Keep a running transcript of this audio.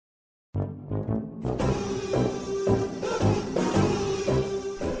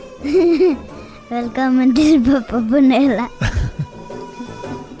Velkommen til Pappapanelet.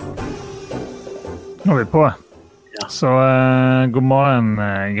 Nå er vi på. Ja. Så god morgen,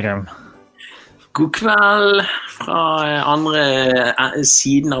 Grim. God kveld fra andre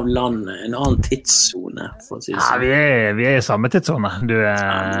siden av landet, en annen tidszone, for å si det sånn. Ja, vi er I samme tidszone. Vi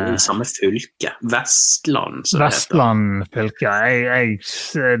er I samme fylke, Vestland. Vestland fylke,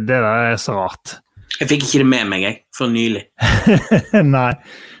 det der så rart. Jeg fikk ikke det med meg, for nylig. Nei,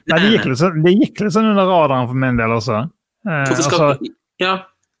 det gikk litt sånn under radaren for min del også. Hvorfor skal ja.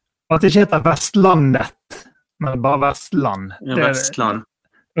 At det ikke heter Vestlandet, men bare Vestland. Ja, Vestland.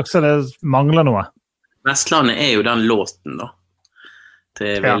 Også det mangler noe. Vestlandet jo den låten da,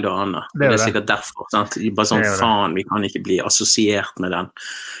 til Vilde og Anna. Det sikkert derfor, sant? Bare sånn, faen, vi kan ikke bli assosiert med den.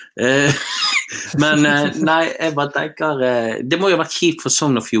 Men nei, jeg bare tenker, det må jo ha vært kjipt for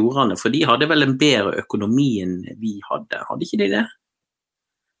Sogn og Fjordane, for de hadde vel en bedre økonomi enn vi hadde. Hadde ikke de det?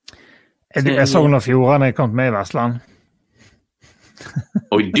 Sogn og Fjordane kommet med I Vestland?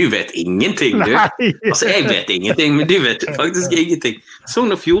 Oi, du vet ingenting, du. Altså, jeg vet ingenting, men du vet faktisk ingenting.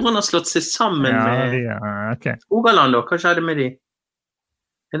 Sogn og Fjordane har slått seg sammen med Rogaland, da. Hva skjedde med de?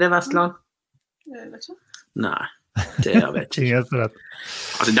 Det Vestland? Nei, det jeg vet ikke.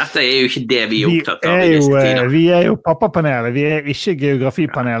 Altså, dette jo ikke det vi opptatt av I disse tider. Vi jo pappapanelet, vi ikke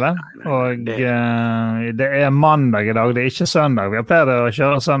geografipanelet, og det mandag I dag, det ikke søndag. Vi har pleid å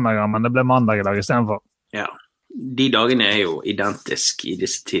kjøre søndager, men det ble mandag I dag I stedet for. Ja. De dagene jo identiske I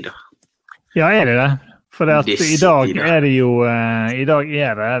disse tider. Ja, det det? For I dag det jo, I dag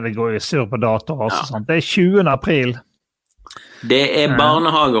det går jo sur på datoer også, sant? Det 20. april. Det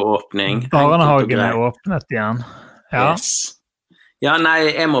barnehageåpning. Barnehagen åpnet igjen. Ja. Yes. Ja,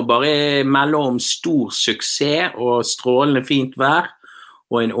 nei, jeg må bare melde om stor suksess og strålende fint vær,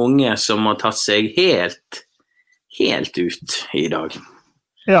 og en unge som har tatt seg helt ut I dag.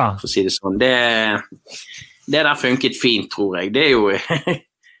 Ja. For å si det sånn. Det der funket fint, tror jeg. Det jo,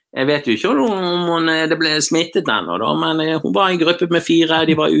 jeg vet jo ikke om det ble smittet ennå, da, men hun var I en gruppe med 4,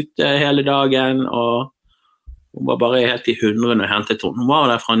 de var ute hele dagen, og hun var bare helt I 100 når hentet hun. Hun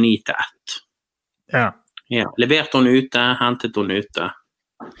var der fra 9 til 1. Ja. Ja, leverte hun ute, hentet hun ute.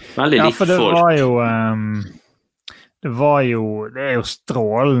 Veldig likt folk. Ja, for det jo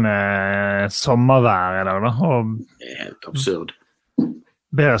strålende sommervær I dag, da. Og det helt absurd.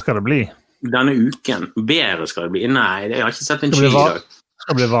 Bedre skal det bli. Denne uken, bedre skal det bli. Nei, jeg har ikke sett en sky I dag.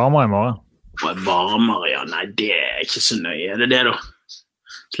 Skal det bli varmere I morgen? Varmere, ja. Nei, det ikke så nøye. Det det da.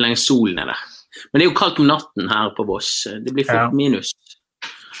 Så lenge solen der. Men det jo kaldt om natten her på Voss. Det blir fort minus.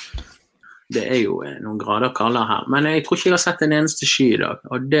 Det jo noen grader kaldere her. Men jeg tror ikke jeg har sett en eneste sky I dag.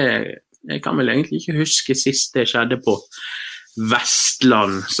 Og det, jeg kan vel egentlig ikke huske sist det skjedde på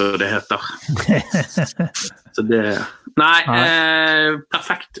Vestland, så det heter. Så det... Nei,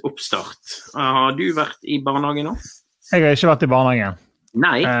 perfekt oppstart. Har du vært I barnehagen nå? Jeg har ikke vært I barnehagen.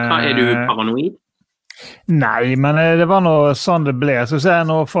 Nei, du paranoid? Nei, men det var noe sånn det ble. Så se,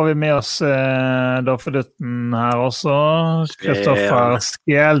 nå får vi med oss Dofferdutten her også. Kristoffer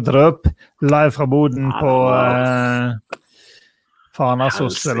Skjeldrup, live fra Boden på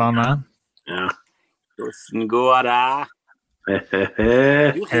Farnasoslandet. Ja. Hvordan går det? Du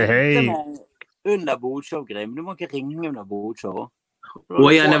ringte meg under Bodshow, Grim. Du må ikke ringe under Bodshow.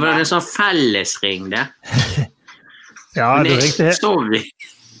 Ja, det var en sånn fellesring, det. Ja, du ringte helt. Sorry.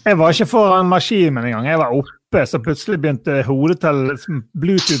 Jeg var ikke foran maskinen en gang. Jeg var oppe, så plutselig begynte hodet til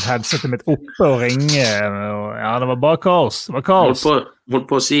Bluetooth-headsetet mitt oppe og ringe. Ja, det var bare kaos. Det var kaos. Holdt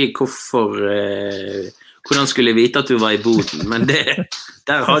på å si hvordan skulle jeg vite at du var I Boden, men der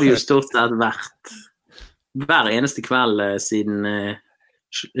har det jo stort sett vært hver eneste kveld siden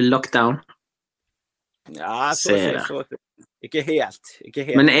lockdown. Ja, så. Ikke helt.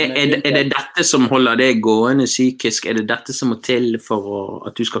 Men det dette som holder deg gående psykisk? Det dette som må til for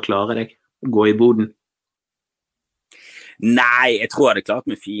at du skal klare deg? Gå I Boden? Nei, jeg tror jeg hadde klart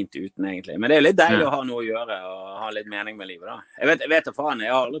meg fint uten egentlig. Men det litt deilig å ha noe å gjøre og ha litt mening med livet da. Jeg vet da faen,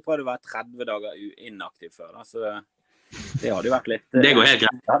 jeg har aldri prøvd å være 30 dager inaktiv før da, så det hadde jo vært litt... Det går helt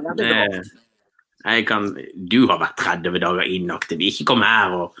greit. Du har vært 30 dager inaktiv. Ikke kom her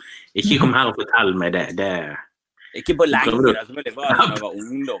og fortell meg det. Ikke på lenge, da, så det var da jeg var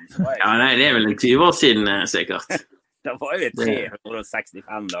ungdom. Ja, nei, det vel en 20 år siden, sikkert. Da var jo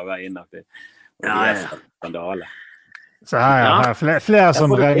 365 dager inaktiv. Ja. Skandale. Så her flere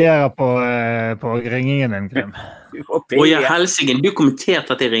som reagerer på ringingen din, Grim. Ja, helsingen, du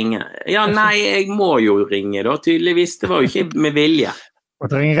kommenterte at jeg ringer. Ja, nei, jeg må jo ringe da, tydeligvis. Det var jo ikke med vilje.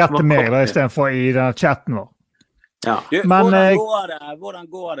 Og det ringer rett til meg da, I stedet for I denne chatten vår. Ja. Du, hvordan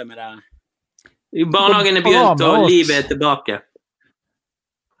går det med det? I barnehagen begynt, og livet tilbake.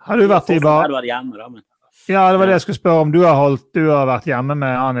 Har du vært i Har du vært hjemme da? Men... Ja, det var det jeg skulle spørre om. Du har vært hjemme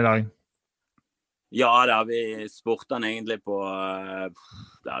med han i dag. Ja, da vi spurte han egentlig på,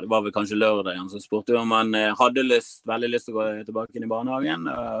 det var vel kanskje lørdag, så spurte vi om han hadde veldig lyst til å gå tilbake inn i barnehagen,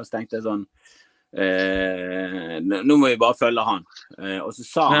 og så tenkte jeg sånn, nå må vi bare følge han. Og så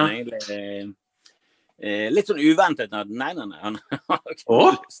sa han egentlig litt sånn uventet, nei, han har ikke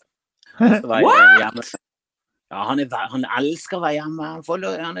lyst til å være hjemme. Ja, han elsker å være hjemme,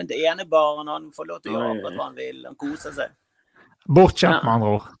 han det ene barn, han får lov til å gjøre hva han vil, han koser seg. Bortkjent med andre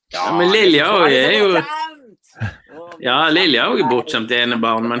ord. Ja, men Lilja er jo... Ja, Lilja er jo bortkjent det ene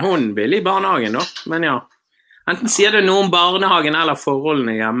barn, men hun vil i barnehagen da. Men ja, enten sier det noe om barnehagen eller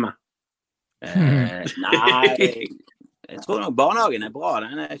forholdene hjemme. Nei, jeg tror nok barnehagen er bra.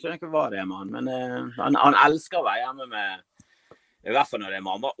 Jeg skjønner ikke hva det med han, men han elsker å være hjemme med... I hvert fall når det er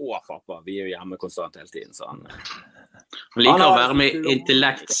mamma og pappa. Vi er jo hjemme konstant hele tiden, så han liker å være med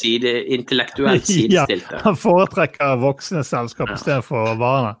intellektuelt sidestilt. Ja, han foretrekker voksne selskap I stedet for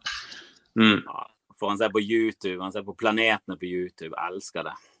barna. Ja, for han ser på YouTube, han ser på planetene på YouTube, elsker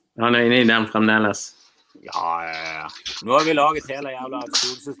det. Han er inne I den fremdeles. Ja. Nå har vi laget hele jævla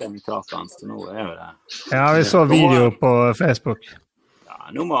solsystemet klart hans, så nå jo det. Ja, vi så video på Facebook.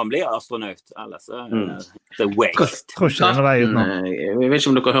 Nå må han bli astronaut, ellers det waste. Tror ikke det vei ut nå. Jeg vet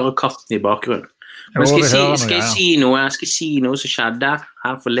ikke om dere hører katten I bakgrunnen. Men skal jeg si noe som skjedde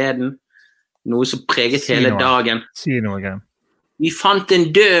her forleden? Noe som preget hele dagen. Si noe, Gren. Vi fant en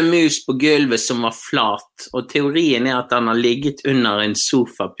død mus på gulvet som var flat, og teorien at han har ligget under en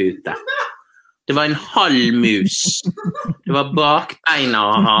sofapute. Det var en halv mus. Det var bakbeina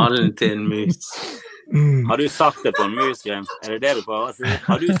og halen til en mus. Har du sagt det på en musgrein? Det det du prøver å si?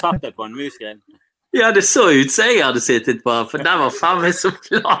 Har du sagt det på en musgrein? Ja, det så ut som jeg hadde sittet på, for det var faen meg så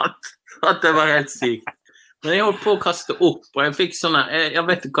flat at det var helt sykt. Men jeg holdt på å kaste opp, og jeg fikk sånne, jeg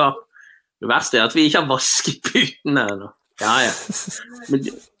vet ikke hva, det verste at vi ikke har vasket putene. Ja. Men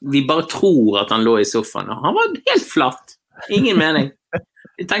vi bare tror at han lå I sofaen, og han var helt flat. Ingen mening.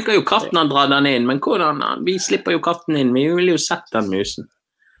 Jeg tenker jo katten har dratt den inn, men hvordan? Vi slipper jo katten inn, vi vil jo sett den musen.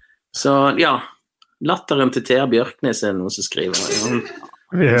 Så ja, latteren til Thea Bjørknes noe som skriver.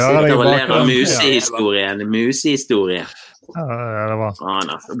 Vi hører det I bakgrunnen. Musehistorie. Ja, det var.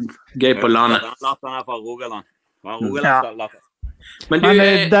 Gøy på landet. Latteren fra Rogaland. Men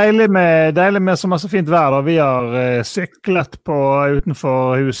det deilig med så masse fint vær, da. Vi har syklet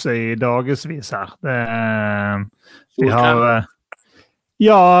utenfor huset I dagesvis her. Vi har...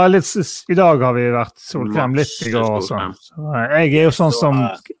 Ja, I dag har vi vært solkrem litt I går også. Så jeg jo sånn som...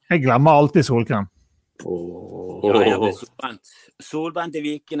 Jeg glemmer alltid solkrem. Jeg ble solbrent I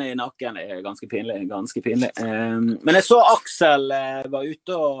vikene I nakken ganske pinlig men jeg så Aksel var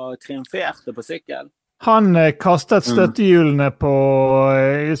ute og triumferte på sykkel han kastet støttehjulene på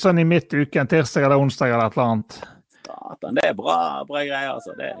sånn I midt uken tirsdag eller onsdag eller et eller annet det bra greier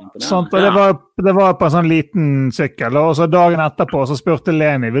altså. Det imponerende sånt, og det var på en sånn liten sykkel og så dagen etterpå så spurte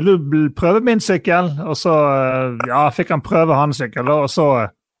Leni vil du prøve min sykkel og så fikk han prøve hans sykkel og så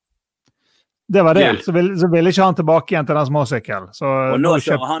det var det, så ville ikke han tilbake igjen til den småsykkel. Og nå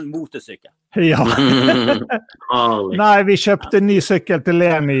kjører han motorsykkel. Ja. Nei, vi kjøpte en ny sykkel til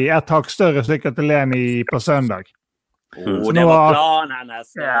Leni, et hakk større sykkel til Leni på søndag. Det var planen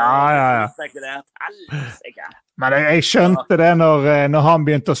hennes. Ja. Men jeg skjønte det når han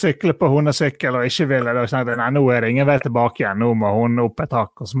begynte å sykle på hundesykkel og ikke ville, da tenkte jeg, nei, nå det ingen vei tilbake igjen, nå må hun opp et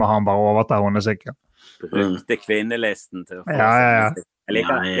hakk, og så må han bare overta hundesykkel. Brukte kvinnelisten til å få seg. Jeg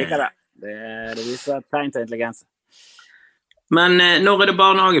liker det. Det viser tegn til intelligens. Men når det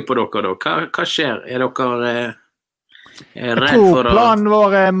barnehage på dere da? Hva skjer? Dere redd for det? Jeg tror planen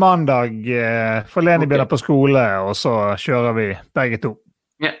vår mandag, for Leni begynner på skole, og så kjører vi begge to.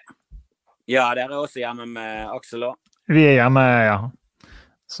 Ja, dere også hjemme med Aksel også? Vi hjemme, ja.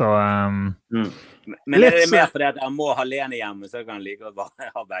 Så... Men det mer fordi at jeg må ha Leni hjemme, så kan jeg like å bare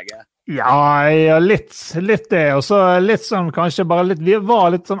ha begge? Ja, litt det, og så litt sånn, kanskje bare litt, vi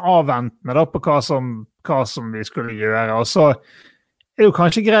var litt sånn avventende da på hva som vi skulle gjøre, og så det jo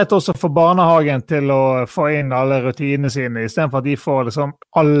kanskje greit også for barnehagen til å få inn alle rutinene sine, I stedet for at de får liksom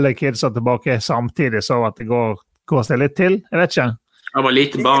alle kidsa tilbake samtidig, så at det går seg litt til, jeg vet ikke. Det var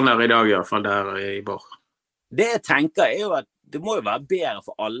lite barn her I dag I hvert fall der I vår. Det jeg tenker jo at det må jo være bedre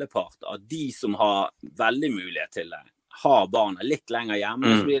for alle parter at de som har veldig mulighet til det, har barna litt lenger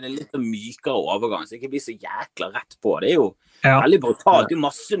hjemme, så blir det litt mykere overgang, så det ikke blir så jækla rett på. Det jo veldig brutalt, det jo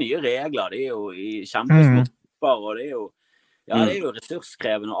masse nye regler, det jo I kjempesmorter, og det jo Ja, det jo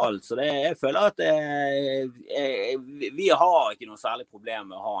ressurskrevende og alt, så jeg føler at vi har ikke noe særlig problem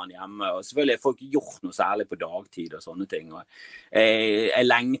med å ha han hjemme, og selvfølgelig får ikke gjort noe særlig på dagtid og sånne ting. Og jeg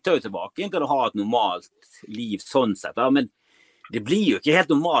lengter jo tilbake til å ha et normalt liv sånn sett, men det blir jo ikke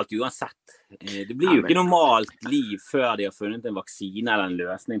helt normalt uansett. Det blir jo ikke normalt liv før de har funnet en vaksine eller en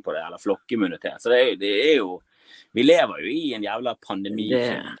løsning på det, eller flokkimmunitet. Så det jo, vi lever jo i en jævla pandemi.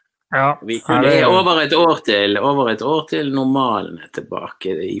 Ja. Det over et år til normalen tilbake,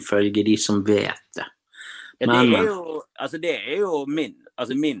 ifølge de som vet det. Men, det jo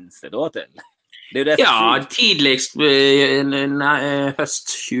minst et år til. Tidligst høst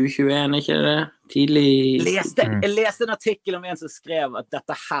 2021, ikke det? Tidlig... Jeg leste en artikkel om en som skrev at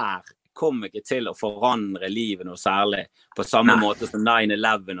dette her kommer ikke til å forandre livet noe særlig på samme måte som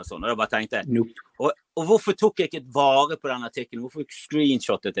 9/11 og sånn. Og da bare tenkte jeg, og hvorfor tok jeg ikke et vare på den artikkelen? Hvorfor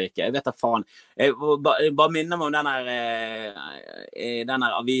screenshotet jeg ikke? Jeg vet da faen. Jeg bare minner meg om denne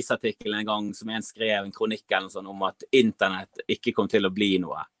avisartikkelen en gang som en skrev en kronikk eller noe sånt om at internett ikke kom til å bli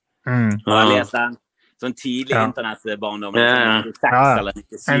noe. Og jeg leste den. Sånn tidlig internettbarndom.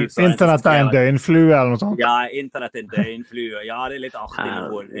 Internett en døgnflue eller noe sånt. Ja, internett en døgnflue. Ja, det litt artig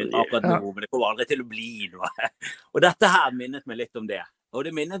akkurat nå, men det kommer aldri til å bli noe. Og dette her minnet meg litt om det. Og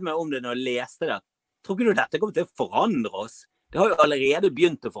det minnet meg om det når jeg leste det. Tror ikke du dette kommer til å forandre oss? Det har jo allerede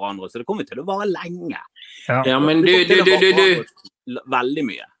begynt å forandre oss, så det kommer til å vare lenge. Ja, men du. Veldig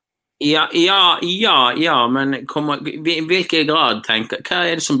mye. Ja, men i hvilken grad hva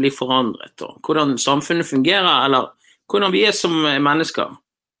det som blir forandret da? Hvordan samfunnet fungerer, eller hvordan vi som mennesker?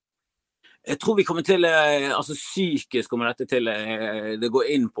 Jeg tror vi kommer til, psykisk kommer dette til, det går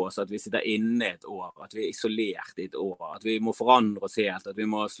inn på oss at vi sitter inne et år, at vi isolert i et år, at vi må forandre oss helt, at vi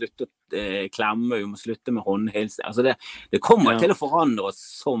må slutte å klemme, vi må slutte med håndhilse. Det kommer til å forandre oss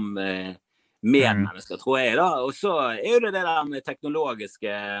som medmennesker, tror jeg da. Og så jo det der med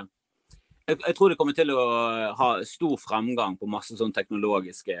teknologiske... Jeg tror det kommer til å ha stor fremgang på masse sånn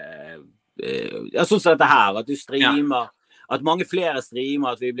teknologiske sånn som dette her, at du streamer, at mange flere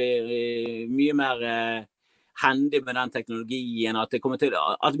streamer, at vi blir mye mer handy med den teknologien, at det kommer til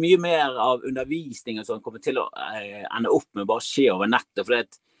at mye mer av undervisning og sånn kommer til å ende opp med bare skje over nettet, for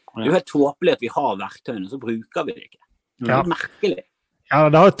det jo helt tåpelig at vi har verktøyene, så bruker vi det ikke. Det merkelig. Ja,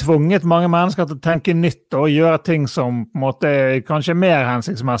 det har tvunget mange mennesker til å tenke nytt og gjøre ting som på en måte kanskje mer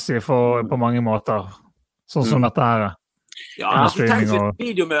hensiktsmessig på mange måter, sånn som dette her. Ja, tenk hvis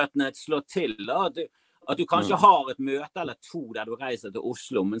videomøtene slår til, da, at du kanskje har et møte eller to der du reiser til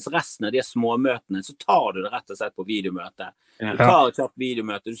Oslo, mens resten av de små møtene, så tar du det rett og slett på videomøte. Du tar et kjapt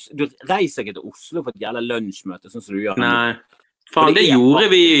videomøte, du reiser ikke til Oslo for et jævla lunsjmøte, sånn som du gjør. Nei, faen,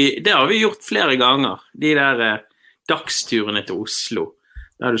 det har vi gjort flere ganger, de der dagsturene til Oslo,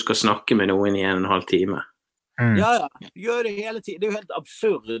 der du skal snakke med noen i 1,5 time. Ja, gjør det hele tiden. Det jo helt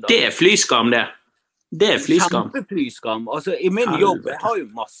absurd. Det flyskam, det. Det flyskam. Kjempeflyskam. I min jobb, jeg har jo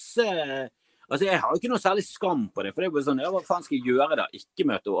masse... jeg har jo ikke noe særlig skam på det, for det jo sånn, hva faen skal jeg gjøre da? Ikke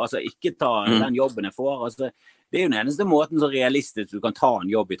møte, ikke ta den jobben jeg får. Det jo den eneste måten så realistisk du kan ta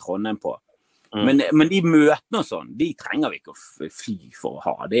en jobb i Trondheim på. Men de møtene og sånn, de trenger vi ikke å fly for å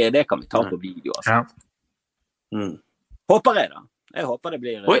ha. Det kan vi ta på video. Håper jeg da. Jeg håper det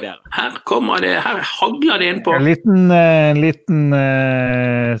blir bedre. Her kommer det, her hagler det inn på. En liten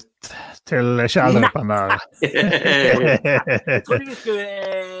til kjærligheten der. Jeg trodde vi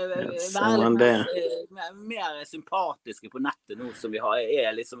skulle være mer sympatiske på nettet nå som vi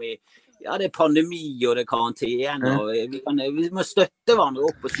liksom i, det pandemi og det karantene, og vi må støtte hverandre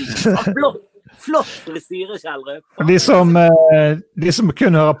opp og si, flott for det styrer Kjellrup. De som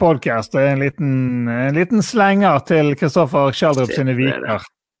kun hører podcast, det en liten slenger til Kristoffer Kjellrup sine viker.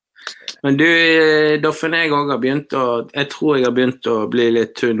 Men du, Doffen, jeg har begynt jeg tror jeg har begynt å bli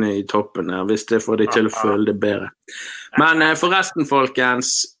litt tunn i toppen her, hvis det får deg til å føle det bedre. Men forresten, folkens,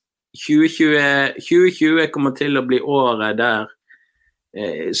 2020 kommer til å bli året der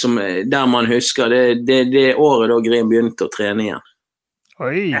man husker, det året da Grim begynte å trene igjen.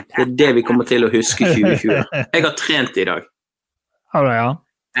 Oi. Det det vi kommer til å huske 2020. Jeg har trent i dag. Har du, ja?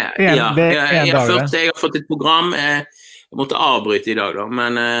 Jeg har fått et program. Jeg måtte avbryte i dag da,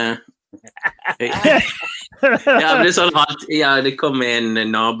 men det kom en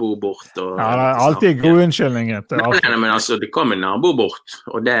nabo bort. Og, det alltid god unnskyldning. Men det kom en nabo bort,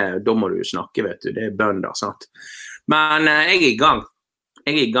 og da må du snakke, vet du. Det bønder, sant? Men jeg i gang.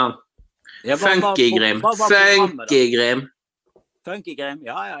 Funky Grim. Funky Grim,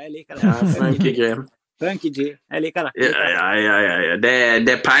 ja, jeg liker det. Funky Grim. Funky G, jeg liker det. Ja.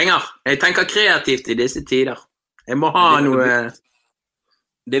 Det penger. Jeg tenker kreativt i disse tider. Jeg må ha noe...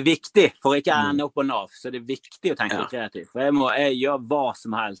 det viktig, for ikke å ende opp på NAV, så det viktig å tenke kreativt. For jeg gjør hva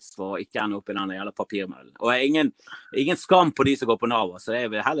som helst for å ikke ende opp i denne jævla papirmøllen. Og ingen skam på de som går på NAV, så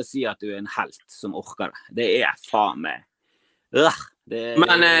jeg vil heller si at du en helt som orker det. Det faen meg.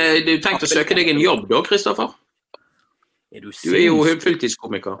 Men du tenkte å søke deg en jobb da, Kristoffer? Du jo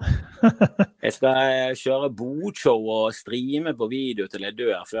fulltidskomiker. Jeg skal kjøre bodshow og streame på video til jeg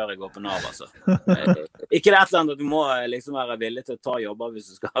dør før jeg går på NAV, altså. Ikke det et eller annet at du må liksom være villig til å ta jobber hvis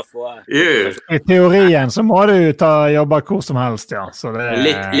du skal få... I teorien så må du ta jobber hvor som helst, ja. Så det...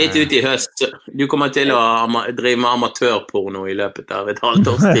 litt ut i høst. Du kommer til å drive med amatørporno i løpet av et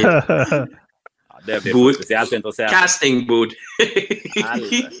halvt års tid. Det blir spesielt interessert. Castingbod.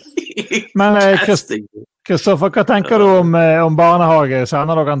 Men Kristoffer, hva tenker du om barnehage?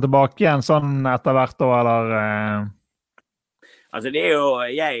 Sender dere den tilbake igjen sånn etter hvert år, eller? Altså,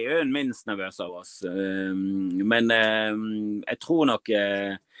 jeg er jo en minst nervøs av oss. Men jeg tror nok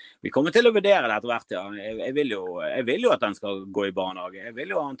vi kommer til å vurdere det etter hvert, ja. Jeg vil jo at den skal gå i barnehage. Jeg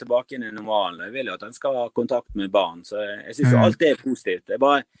vil jo ha den tilbake inn i normalen. Jeg vil jo at den skal ha kontakt med barn. Så jeg synes jo alt det positivt.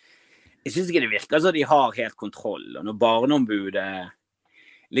 Jeg synes ikke det virker så de har helt kontroll, og når barneombudet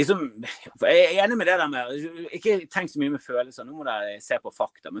liksom, jeg enig med det der med ikke tenk så mye med følelser, nå må dere se på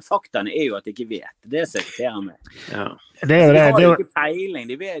fakta, men faktaene jo at de ikke vet, det som irriterer meg. Ja. Det jo det. De har jo ikke peiling,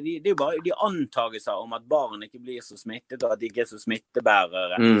 det jo bare de antagelser om at barn ikke blir så smittet, og at de ikke så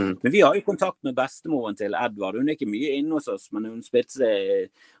smittebærere. Men vi har jo kontakt med bestemoren til Edvard, hun ikke mye inne hos oss, men hun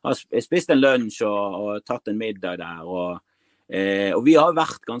har spist en lunsj og tatt en middag der, og vi har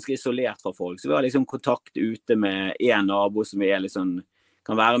vært ganske isolert fra folk, så vi har liksom kontakt ute med en nabo som vi liksom,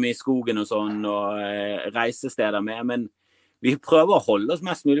 kan være med i skogen og sånn, og reisesteder med, men vi prøver å holde oss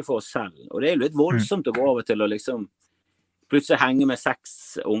mest mulig for oss selv, og det jo litt voldsomt å gå over til å liksom plutselig henge med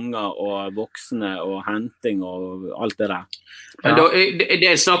 6 unger og voksne og henting og alt det der. Men da,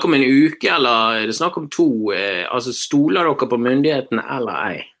 det snakk om en uke, eller det snakk om 2, altså stoler dere på myndighetene eller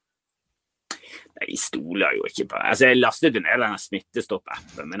ei? Jeg stoler jo ikke på. Altså, jeg lastet jo ned denne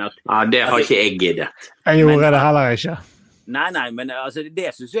smittestopp-appen, men at... Ja, det har ikke jeg giddet. Jeg gjorde det heller ikke. Nei, men altså,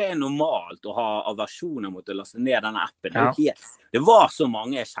 det synes jeg normalt å ha aversjoner mot å laste ned denne appen. Ja. Det var så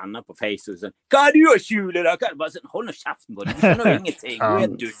mange jeg kjenner på Facebook sånn, hva du å skjule da? Bare sånn, hold nå kjeften på det, du skjønner jo ingenting,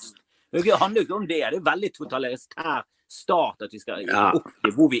 du dust. Det handler jo ikke om det, det veldig totalitær stat at vi skal oppgi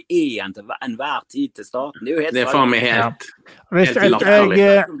hvor vi til enhver tid til staten. Det jo helt faen meg helt latterlig.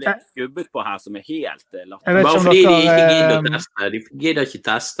 Det som blir skubbet på her som helt latterlig. Bare fordi de ikke gidder å teste. De gidder ikke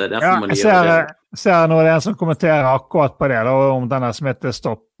teste, derfor må de gjøre det. Jeg ser nå det en som kommenterer akkurat på det, da, om denne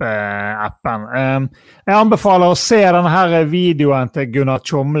smittestopp-appen. Jeg anbefaler å se denne her videoen til Gunnar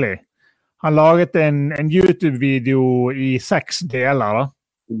Tjomli. Han laget en YouTube-video i 6 deler, da.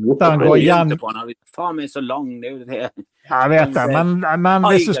 Der han går igjen. Faen meg så lang, det jo det. Jeg vet det, men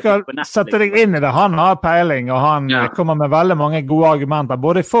hvis du skal sette deg inn i det, han har peiling, og han kommer med veldig mange gode argumenter,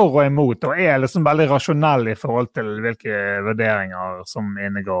 både for og imot, og liksom veldig rasjonell i forhold til hvilke vurderinger som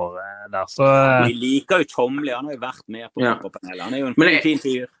innegår der. Så, vi liker jo Tjomli, han har jo vært med på panelet, han jo en fin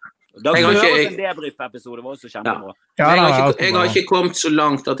fyr. Da kan vi høre en debrief-episode, det var også kjempebra. Jeg har ikke kommet så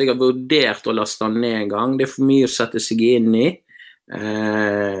langt at jeg har vurdert å laste den ned en gang, det for mye å sette seg inn i.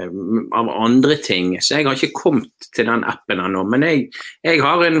 Av andre ting, så jeg har ikke kommet til den appen ennå, men jeg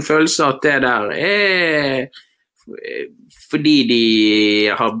har en følelse at det der fordi de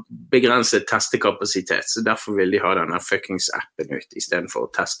har begrenset testekapasitet, så derfor vil de ha denne fuckings appen ut i stedet for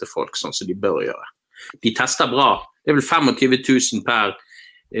å teste folk sånn som de bør gjøre. De tester bra, det vel 25 000 per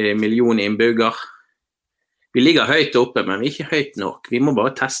million innbygger. Vi ligger høyt oppe, men vi ikke høyt nok. Vi må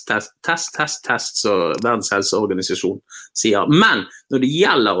bare test, så Verdens helseorganisasjon sier. Men når det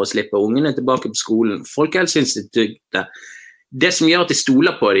gjelder å slippe ungene tilbake på skolen, Folkehelseinstituttet, det som gjør at de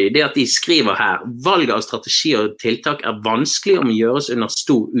stoler på dem, det at de skriver her, valg av strategi og tiltak vanskelig om å gjøres under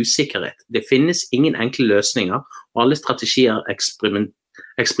stor usikkerhet. Det finnes ingen enkle løsninger, og alle strategier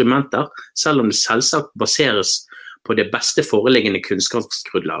eksperimenter, selv om det selvsagt baseres på det beste foreliggende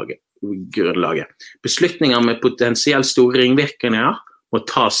kunnskapsgrunnlaget. Beslutninger med potensielt store ringvirkninger må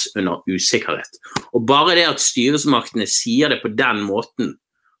tas under usikkerhet. Og bare det at styresmaktene sier det på den måten,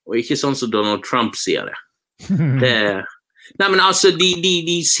 og ikke sånn som Donald Trump sier det. Nei, men altså,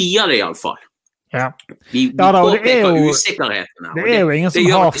 de sier det i alle fall. Ja. De påpeker usikkerhetene. Det jo ingen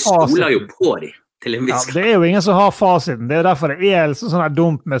som har fasiten. De stoler jo på dem. Det jo ingen som har fasiten. Det jo derfor det liksom sånn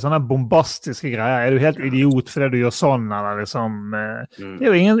dumt med sånne bombastiske greier. Du helt idiot fordi du gjør sånn, eller liksom. Det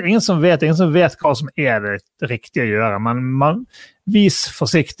jo ingen som vet hva som det riktige å gjøre, men vis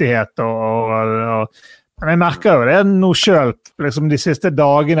forsiktighet men jeg merker jo det nå selv, liksom de siste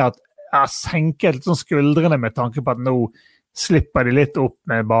dagene, at jeg senker litt sånn skuldrene med tanke på at nå slipper de litt opp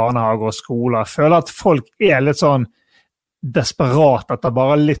med barnehage og skoler. Jeg føler at folk litt sånn desperat etter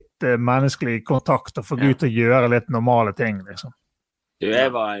bare litt menneskelig kontakt og få ut og gjøre litt normale ting, liksom.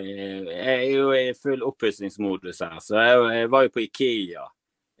 Jeg er jo i full oppussingsmodus her, så jeg var jo på IKEA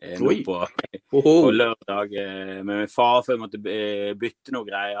nå på lørdag med min far, for jeg måtte bytte noen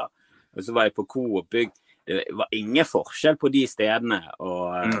greier. Og så var jeg på Coop bygg. Det var ingen forskjell på de stedene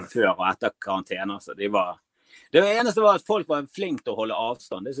før og etter karantene. Altså. Det eneste var at folk var flinke til å holde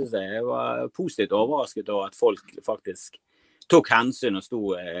avstand. Det synes jeg var positivt overrasket over at folk faktisk tok hensyn og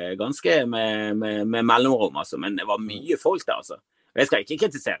sto ganske med mellomrom. Altså. Men det var mye folk der. Altså. Jeg skal ikke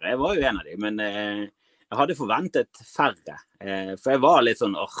kritisere, jeg var jo en av dem, men jeg hadde forventet færre. For jeg var litt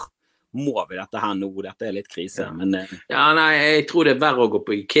sånn, må vi dette her nå? Dette litt krise. Men, nei, jeg tror det verre å gå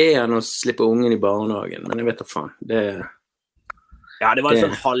på IKEA enn å slippe ungen i barnehagen, men jeg vet da faen. Ja, det var et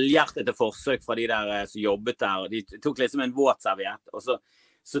sånn halvhjertete forsøk fra de der som jobbet der. De tok liksom en våtserviett, og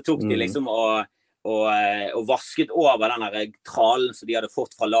så tok de liksom og vasket over den der tralen som de hadde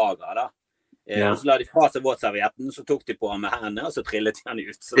fått fra lager da. Og så la de fra seg våtservietten, så tok de på med hendene, og så trillet de den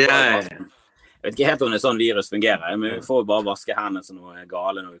ut. Så jeg vet ikke helt om det sånn virus fungerer, men vi får bare vaske hendene så noe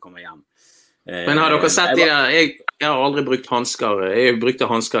gale når vi kommer hjem. Men har dere sett de der? Jeg har aldri brukt handsker. Jeg brukte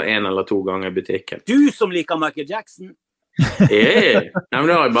handsker 1 eller 2 ganger i butikken. Du som liker Michael Jackson? Nei, men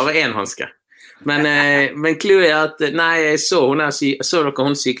da har jeg bare 1 handske. Men clouet at, jeg så dere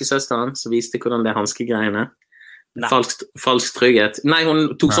hun sykesøsteren som viste hvordan det handskegreiene. Falsk trygghet. Nei,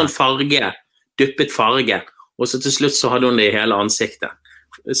 hun tok sånn farge, dyppet farge, og så til slutt så hadde hun det i hele ansiktet.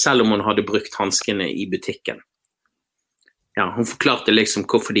 Selv om hun hadde brukt handskene i butikken. Ja, hun forklarte liksom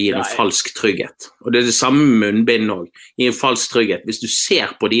hvorfor de gir en falsk trygghet. Og det det samme med munnbind også. I en falsk trygghet. Hvis du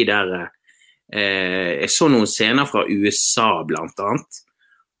ser på de der, jeg så noen scener fra USA blant annet,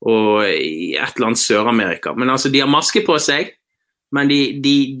 og i et eller annet Sør-Amerika. Men altså, de har maske på seg, men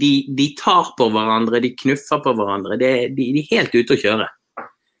de tar på hverandre, de knuffer på hverandre. De er helt ute å kjøre.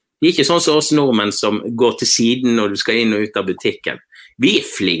 De er ikke sånn som oss nordmenn som går til siden når du skal inn og ut av butikken. Vi er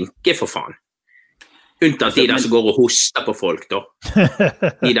flinke, for faen. Unntatt de der som går og hoster på folk, da.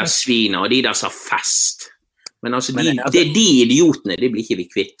 De der sviner, og de der som har fest. Men altså, de idiotene, de blir ikke vi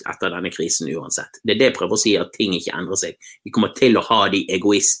kvitt etter denne krisen uansett. Det det jeg prøver å si, at ting ikke endrer seg. Vi kommer til å ha de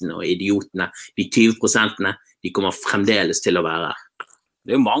egoistene og idiotene, de 20%, de kommer fremdeles til å være her.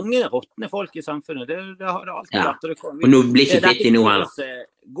 Det jo mange råttne folk i samfunnet, det har det alltid vært. Og nå blir ikke kvitt de nå heller.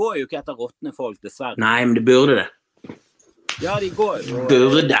 Går jo ikke etter råttne folk, dessverre. Nei, men det burde det. Ja, de går jo.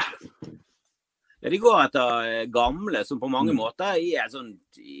 Burde. Ja, de går etter gamle, som på mange måter i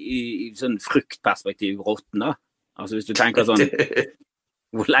sånn fruktperspektiv råtten da. Altså hvis du tenker sånn,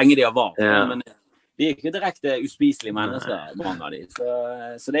 hvor lenge de har vært. Men de er ikke direkte uspiselige mennesker, mange av de.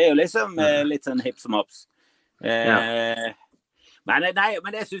 Så det er jo liksom litt sånn hipp som haps. Men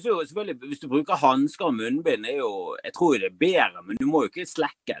jeg synes jo selvfølgelig, hvis du bruker handsker og munnbind, jeg tror det er bedre, men du må jo ikke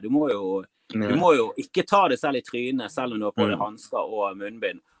slekke. Du må jo ikke ta det selv i trynet, selv om du har på deg handsker og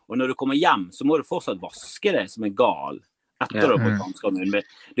munnbind. Og når du kommer hjem, så må du fortsatt vaske det som gal etter du har fått handsker og munnbind.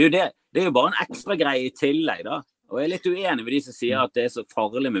 Det er jo bare en ekstra greie i tillegg da. Og jeg er litt uenig med de som sier at det er så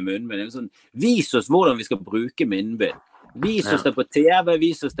farlig med munnbind. Det er sånn, vis oss hvordan vi skal bruke munnbind. Vis oss det på TV,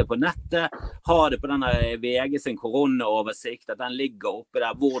 vis oss det på nettet, ha det på denne VG sin koronaoversikt, at den ligger oppe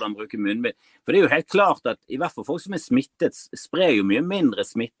der, hvordan bruke munnbind. For det er jo helt klart at i hvert fall folk som er smittet, sprer jo mye mindre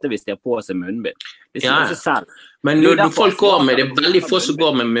smitte hvis de har på seg munnbind. Det sier seg selv. Men når folk går med, det er veldig få som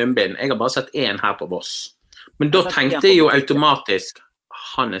går med munnbind. Jeg har bare sett 1 her på Voss. Men da tenkte jeg jo automatisk,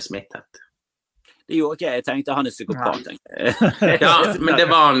 han er smittet. Det gjorde ikke, jeg tenkte han er psykopat. Ja, men det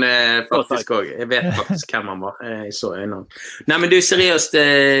var han faktisk også. Jeg vet faktisk hvem han var. Jeg så øynene. Nei, men du, seriøst,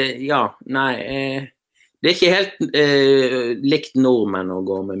 det er ikke helt likt nordmenn å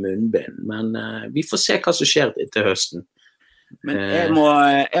gå med munnbind, men vi får se hva som skjer til høsten. Men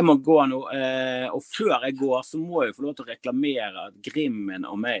jeg må gå nå, og før jeg går så må jeg få lov til å reklamere at Grimmen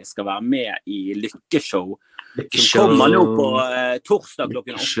og meg skal være med i Lykkeshow. Som kommer nå på torsdag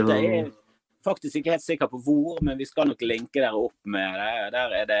klokken 8. Jeg er faktisk ikke helt sikker på hvor, men vi skal nok linke dere opp med det.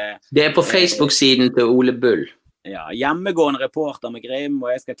 Der er det. Det er på Facebook-siden til Ole Bull. Ja, hjemmegående reporter med Grim,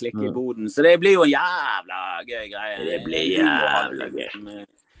 og jeg skal klikke i boden. Så det blir jo en jævla gøy greie. Det blir jævla gøy.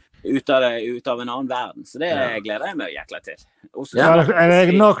 Ut av en annen verden. Så det gleder jeg meg jækla til.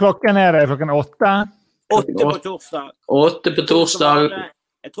 Når klokken er det? Klokken 8? 8 på torsdag. 8 på torsdag.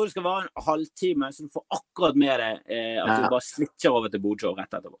 Jeg tror det skal være en halvtime, så du får akkurat med det at du bare slitcher over til Bodshow rett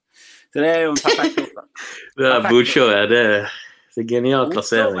etterpå. Så det er jo en perfekt torsdag. Bodshow det er genialt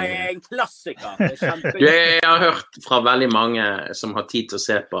plassering. Bodshow er en klassiker. Jeg har hørt fra veldig mange som har tid til å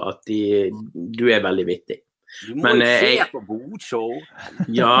se på at du er veldig vittig. Du må jo se på bodshow.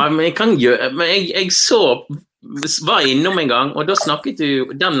 Ja, men jeg kan gjøre... Men jeg var innom en gang, og da snakket du...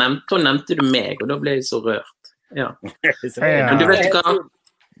 Da nevnte du meg, og da ble jeg så rørt. Ja. Men du vet hva?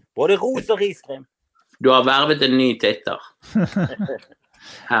 Både ros og riskrem. Du har vervet en ny titter.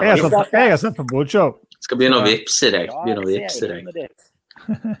 Jeg har sett på bodshow. Skal begynne å vipse deg.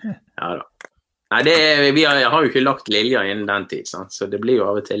 Ja da. Nei, vi har jo ikke lagt Lilja innen den tid, sant? Så det blir jo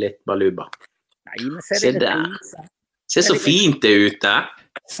av og til litt baluba. Nei, men se det der. Se så fint det ute.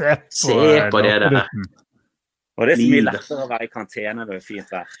 Se på det der. Og det er så mye lettere å være i karantene når det er fint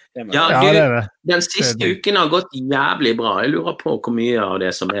vær. Ja, den siste uken har gått jævlig bra. Jeg lurer på hvor mye av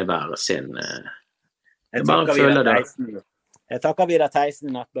det som er været sin. Jeg bare føler det. Jeg takker videre Theisen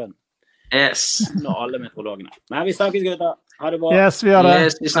i nattbønn. Yes. Nå alle meteorologene. Men vi snakkes, gutter. Ha det bra. Yes, vi har det.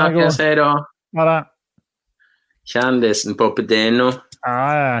 Yes, vi snakkes, hei da. Ha det. Kjendisen på Petino.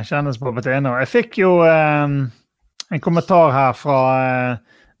 Ja, kjendisen på Petino. Jeg fikk jo en kommentar her fra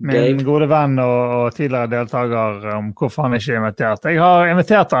min gode venn og tidligere deltaker om hvorfor han ikke er invitert. Jeg har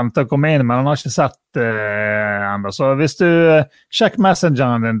invitert han til å komme inn, men han har ikke sett enda. Så hvis du sjekker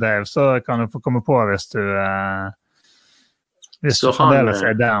messengeren din, Dave, så kan du få komme på hvis du fremdeles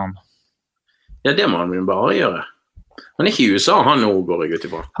er down. Ja, det må han jo bare gjøre. Han er ikke i USA, han nå går jeg ut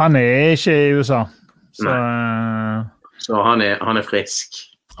ifra. Han er ikke i USA. Så han er frisk.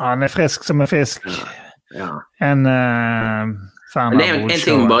 Han er frisk som en fisk. Ja. En fan det er en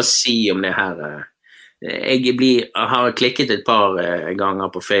ting å bare si om det her. Jeg har klikket et par ganger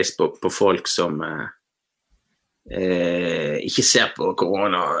på Facebook på folk som ikke ser på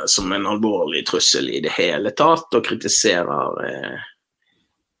korona som en alvorlig trussel i det hele tatt, og kritiserer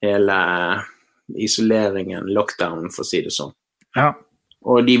hele isoleringen, lockdown, for å si det sånn. Ja.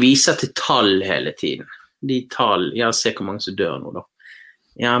 Og de viser til tall hele tiden. De tall, se hvor mange som dør nå da.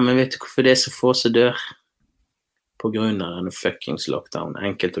 Ja, men vet du hvorfor det er så få som dør? På grunn av denne fuckings lockdown,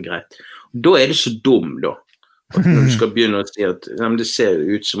 enkelt og greit. Og da er det så dum da, at når du skal begynne å si at det ser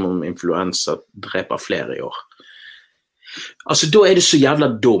ut som om influensa dreper flere i år. Altså, da er det så jævla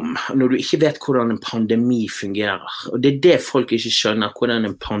dum, når du ikke vet hvordan en pandemi fungerer. Og det er det folk ikke skjønner, hvordan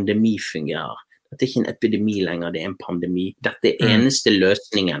en pandemi fungerer. Dette er ikke en epidemi lenger, det er en pandemi. Dette er eneste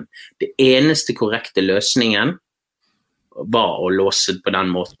løsningen. Det eneste korrekte løsningen var å låse på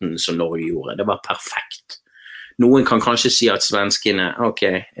den måten som Norge gjorde. Det var perfekt. Noen kan kanskje si at svenskene,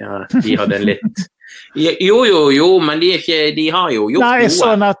 de hadde en litt... Jo, men de har jo gjort noe.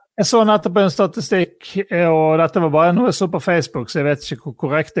 Jeg så nettopp en statistikk, og dette var bare noe jeg så på Facebook, så jeg vet ikke hvor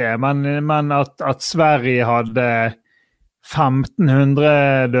korrekt det er, men at Sverige hadde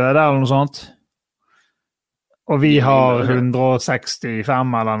 1500 døde eller noe sånt. Og vi har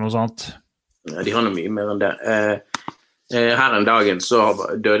 165 eller noe sånt. Ja, de har noe mye mer enn det. Her en dagen så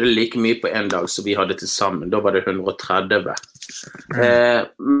døde det like mye på en dag som vi hadde til sammen. Da var det 130.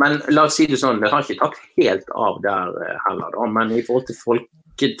 Men la oss si det sånn, det har ikke tatt helt av der heller da. Men i forhold til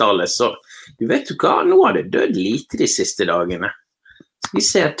folketallet så, du vet jo hva, nå har det dødd lite de siste dagene. Vi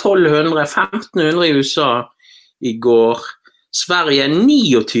ser 1200, 1500 i USA i går. Sverige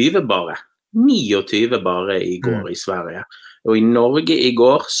 29 bare. 29 bare i går i Sverige. Og i Norge i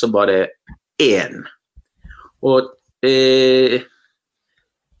går så var det 1. Og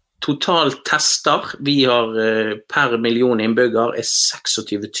totalt tester vi har per million innbygger er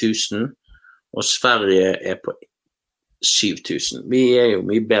 26 000, og Sverige er på 7 000. Vi er jo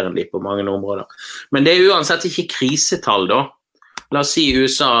mye bedre enn de på mange områder. Men det er uansett ikke krisetall da. La oss si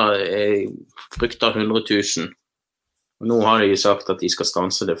USA frykter 100 000. Og nå har de sagt at de skal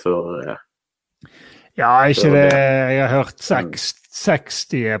stanse det før... Ja, ikke det. Jeg har hørt 60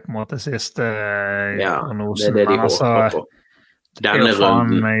 er på en måte siste prognosen. Det er det de håper på. Denne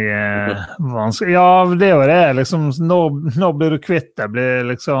runden. Ja, det er jo det. Liksom, når blir du kvitt det? Blir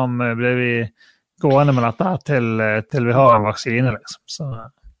vi gående med dette til vi har en vaksine? Liksom. Så.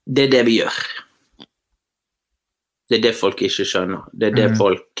 Det er det vi gjør. Det er det folk ikke skjønner. Det er det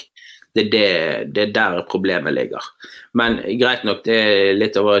folk... Det er der problemet ligger. Men greit nok, det er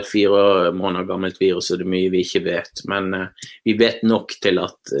litt over et 4 måneder gammelt virus, og det er mye vi ikke vet. Men vi vet nok til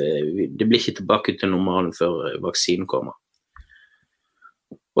at det blir ikke tilbake til normalen før vaksinen kommer.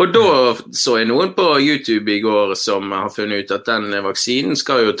 Og da så jeg noen på YouTube i går som har funnet ut at den vaksinen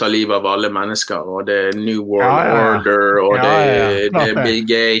skal jo ta livet av alle mennesker, og det er New World Order, og det er Bill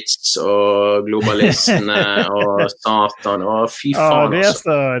Gates, og globalistene, og Satan, og fy faen.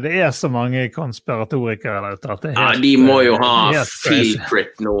 Det er så mange konspiratorikere der ute. De må jo ha field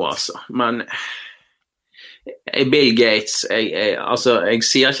trip nå, altså. Men Bill Gates, jeg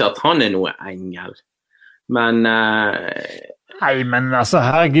sier ikke at han er noe engel, men... Nei, men altså,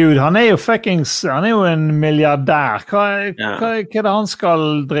 herregud, han jo en milliardær. Hva er det han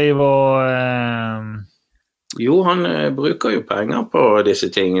skal drive og... Jo, han bruker jo penger på disse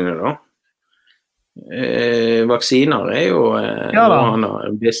tingene da. Vaksiner jo han har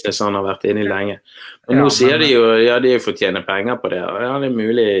en business han har vært inne I lenge. Og nå sier de jo, de fortjener penger på det. Ja, det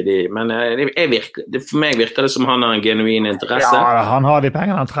mulig, men for meg virker det som han har en genuin interesse. Ja, han har de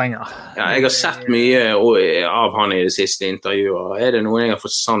pengene han trenger. Ja, jeg har sett mye av han I det siste intervjuet. Det noen jeg har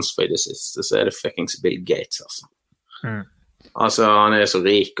fått sans for I det siste, så det fuckings Bill Gates, altså. Altså, han så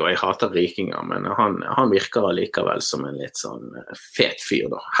rik, og jeg hater rikinger, men han virker allikevel som en litt sånn fet fyr,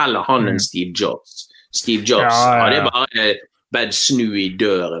 da. Heller han enn Steve Jobs. Steve Jobs, det bare snu I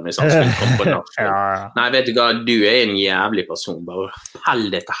døren hvis han skulle komme på natt. Nei, vet du hva, du en jævlig person, bare pell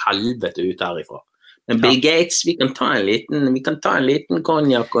det til helvete ut herifra. Men Bill Gates, vi kan ta en liten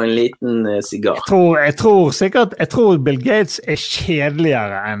konjak og en liten sigar. Jeg tror Bill Gates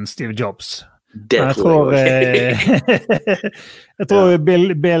kjedeligere enn Steve Jobs. Jeg tror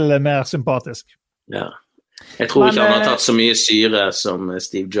Bill mer sympatisk. Ja. Jeg tror ikke han har tatt så mye syre som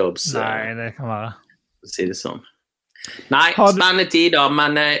Steve Jobs. Nei, det kan være. Si det sånn. Nei, spennende tider,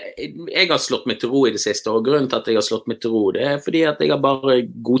 men jeg har slått meg til ro I det siste, og grunnen til at jeg har slått meg til ro, det fordi at jeg har bare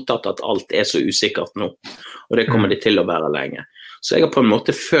godtatt at alt så usikkert nå, og det kommer det til å være lenge. Så jeg har på en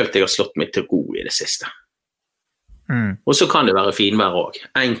måte følt jeg har slått meg til ro I det siste. Og så kan det være finvær også.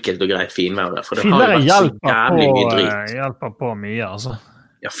 Enkelt og greit finvær. For det har vært så jævlig mye drit. Hjelper på mye, altså.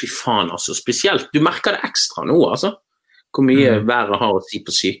 Ja, fy faen, altså. Spesielt, du merker det ekstra nå, altså. Hvor mye været har å si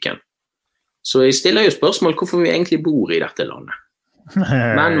på syken. Så jeg stiller jo spørsmål hvorfor vi egentlig bor I dette landet.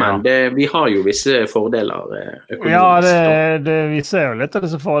 Men, vi har jo visse fordeler økonomisk. Ja, vi ser jo litt av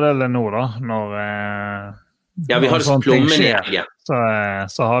disse fordelene nå, da. Når ja, vi har det som plommen I egget.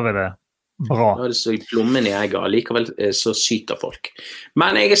 Så har vi det. Bra. Ja, det så I plommen I egget, likevel så syter folk.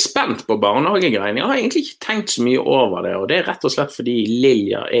 Men jeg spent på barnehagegreiene. Jeg har egentlig ikke tenkt så mye over det, og det rett og slett fordi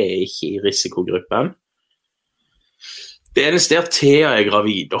Lilja ikke I risikogruppen. Det eneste at Thea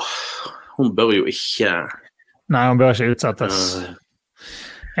gravid, og hun bør jo ikke... Nei, hun bør ikke utsettes.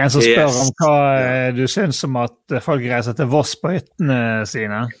 En som spør om hva du synes om at folk reiser til Voss på hyttene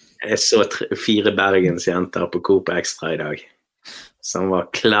sine. Jeg så 4 Bergensjenter på Coop Extra I dag. Som var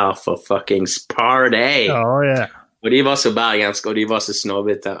klar for fuckings party. Og de var så bergenske, og de var så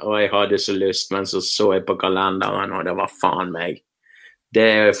snobbete, og jeg hadde så lyst, men så jeg på kalenderen, og det var faen meg.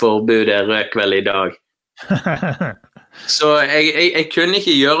 Det forbudet røk vel I dag. Så jeg kunne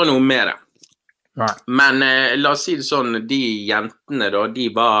ikke gjøre noe med det. Nei. Men la oss si det sånn, de jentene da, de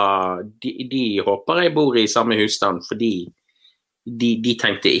håper jeg bor I samme husstand, fordi de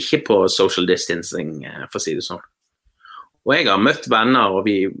tenkte ikke på social distancing, for å si det sånn. Og jeg har møtt venner, og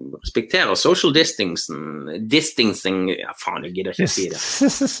vi respekterer social distancing, ja faen, jeg gidder ikke si det.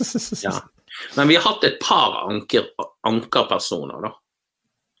 Ja. Men vi har hatt et par ankerpersoner da.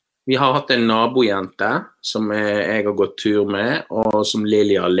 Vi har hatt en nabojente, som jeg har gått tur med, og som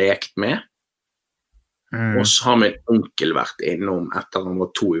Lilja har lekt med. Og så har min onkel vært innom etter han var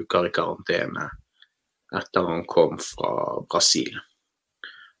 2 uker I karantene, etter han kom fra Brasil,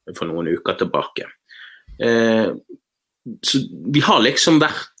 for noen uker tilbake. Så vi har liksom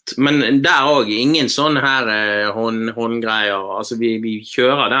vært, men der også ingen sånn her håndgreier, altså vi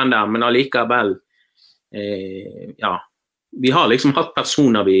kjører den der, men allikevel ja, vi har liksom hatt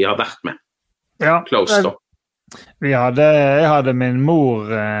personer vi har vært med close da. Jeg hadde min mor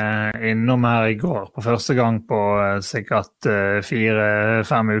innom her I går, på første gang på sikkert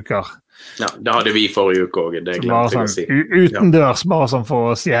 4-5 uker. Ja, det hadde vi forrige uke også, det glemte jeg å si. Utendørs, bare sånn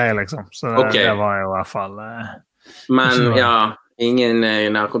for å si hei liksom, så det var jo I hvert fall... Men ja, ingen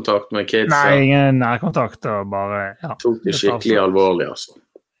nærkontakt med kids. Nei, ingen nærkontakt, og bare... Ja, tok det skikkelig alvorlig, altså.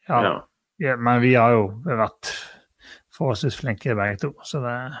 Ja, men vi har jo vært forholdsvis flinke begge to, så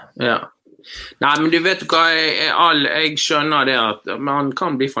det... Ja. Nei, men du vet hva, jeg skjønner det at man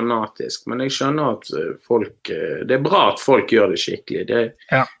kan bli fanatisk, men jeg skjønner at folk... Det bra at folk gjør det skikkelig.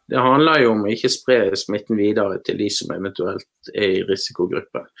 Det handler jo om å ikke spre smitten videre til de som eventuelt I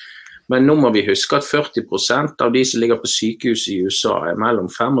risikogruppen. Men nå må vi huske at 40% av de som ligger på sykehus I USA mellom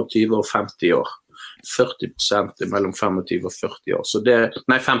 25 og 50 år. 40% mellom 25 og 40 år. Så det,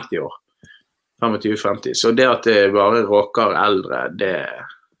 nei, 50 år. 25-50. Så det at det bare råker eldre,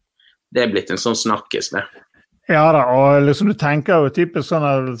 det blitt en sånn snakkes, det. Ja da, og liksom du tenker jo typisk sånn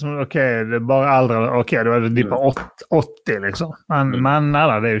at liksom, ok, det bare eldre, ok, du de på 80 liksom. Men nei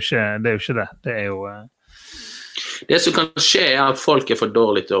da, det jo ikke det. Det jo... Det som kan skje at folk for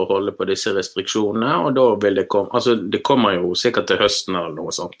dårlige til å holde på disse restriksjonene, og da vil det komme, altså det kommer jo sikkert til høsten eller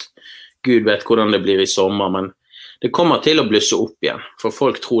noe sånt. Gud vet hvordan det blir I sommer, men Det kommer til å blusse opp igjen, for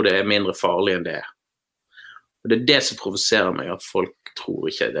folk tror det mindre farlig enn det Og det det som provoserer meg, at folk tror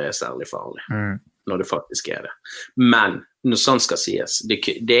ikke det særlig farlig, når det faktisk det. Men, når sånn skal sies, det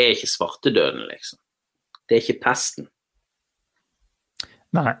ikke svartedøden, liksom. Det ikke pesten.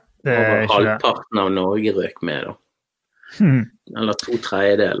 Nei, det Over ikke det. halvparten av Norge røk med, da. Eller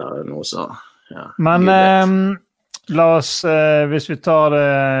 2/3 eller noe så. Ja, Men la oss, hvis vi tar det,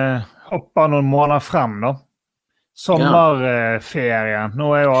 hopper noen måneder frem da. Sommerferien.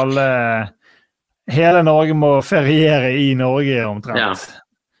 Nå jo hele Norge må feriere I Norge omtrent. Ja.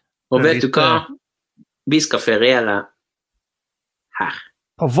 Og vet du hva? Vi skal feriere her.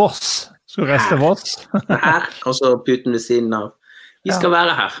 På Voss. Skal du reise til Voss? Her, og så puten ved siden av. Vi skal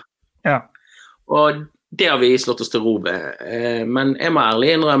være her. Ja. Og det har vi slått oss til ro med. Men jeg må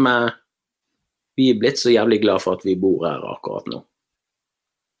ærlig innrømme, vi blitt så jævlig glad for at vi bor her akkurat nå.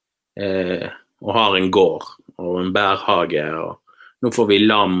 Og har en gård og en bærhage, og nå får vi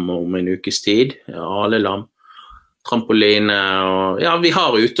lam om en ukes tid, alle lam, trampoline, og ja, vi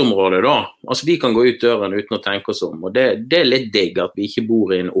har uteområde da. Altså vi kan gå ut døren uten å tenke oss om, og det litt digg at vi ikke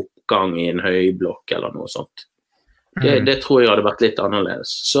bor I en oppgang I en høyblokk eller noe sånt. Det tror jeg hadde vært litt annerledes.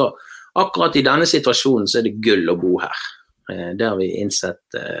 Så akkurat I denne situasjonen så det gull å bo her. Det har vi innsett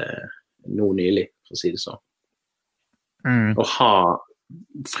nå nylig, for å si det sånn. Å ha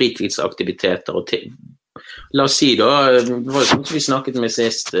fritidsaktiviteter og ting. La oss si da, det var sånn som vi snakket med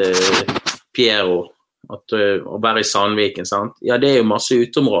sist, Piero, at å være I Sandviken, sant? Ja, det jo masse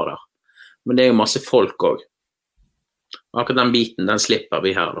utområder, men det jo masse folk også. Akkurat den biten, den slipper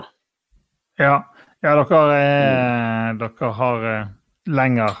vi her da. Ja, dere har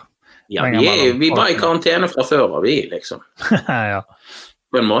lenger. Ja, vi var I karantene fra før av vi, liksom. Ja.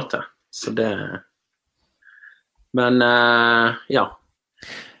 På en måte. Så det... Men, ja.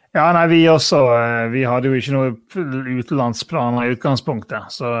 Ja, nei, vi også, vi hadde jo ikke noe utenlandsplaner I utgangspunktet,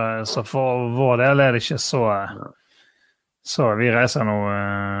 så for vår del det ikke så vi reiser nå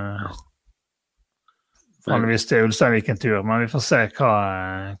vanligvis til Ulsteinviken-tur, men vi får se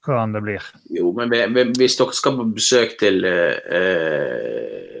hvordan det blir. Jo, men hvis dere skal på besøk til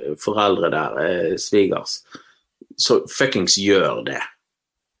foreldre der, svigers, så fuckings gjør det,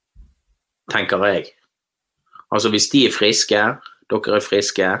 tenker jeg. Altså, hvis de friske, dere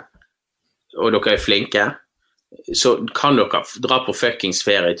friske, og dere flinke, så kan dere dra på fuckings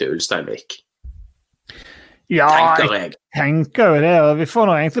ferie til Ulsteinvik. Ja, tenker jeg. Tenker jo det, og vi får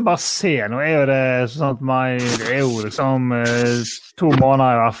nå egentlig bare se. Nå jo det sånn at det jo liksom 2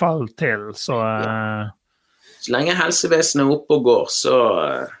 måneder I hvert fall til, så... Så lenge helsevesenet oppe og går, så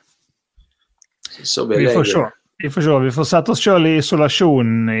vil vi får se. Vi får sette oss selv I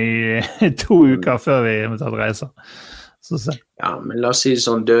isolasjon I 2 uker før vi må ta reiser. Ja, men la oss si det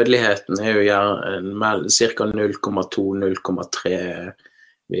sånn, dødeligheten jo cirka 0,2-0,3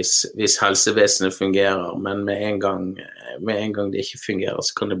 hvis helsevesenet fungerer, men med en gang det ikke fungerer,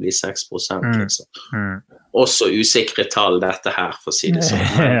 så kan det bli 6%, liksom. Også usikre tall dette her, for å si det sånn.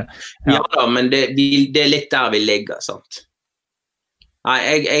 Ja da, men det litt der vi ligger, sant? Nei,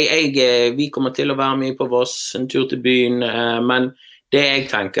 vi kommer til å være mye på Voss, en tur til byen, men det jeg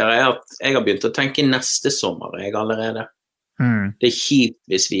tenker at jeg har begynt å tenke neste sommer, jeg allerede. Det kjipt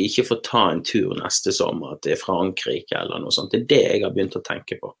hvis vi ikke får ta en tur neste sommer til Frankrike eller noe sånt. Det det jeg har begynt å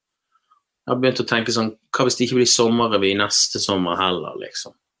tenke på. Jeg har begynt å tenke sånn, hva hvis det ikke blir sommerrevy neste sommer heller,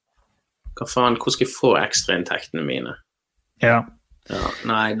 liksom? Hva faen, hvor skal jeg få ekstrainntektene mine? Ja.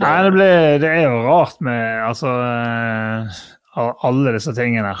 Nei, det jo rart med, altså, alle disse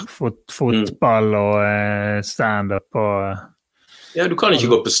tingene. Fotball og stand-up og... Ja, du kan ikke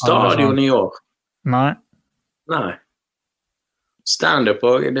gå på stadion I år. Nei. Stand-up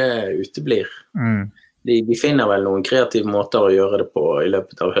også, det uteblir. De finner vel noen kreative måter å gjøre det på I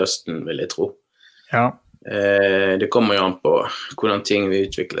løpet av høsten, vil jeg tro. Ja. Det kommer jo an på hvordan ting vil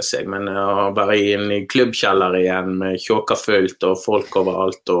utvikle seg, men å være I en klubbkjeller igjen med tjåka fullt og folk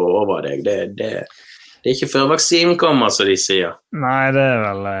overalt og over deg, det ikke før vaksinen kommer, som de sier. Nei, det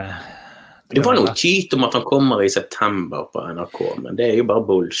vel... Det var noe tyt om at han kommer I september på NRK, men det jo bare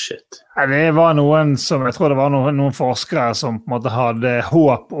bullshit. Det var noen som, jeg tror det var noen forskere som på en måte hadde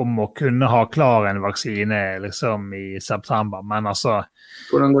håp om å kunne ha klar en vaksine liksom I september, men altså...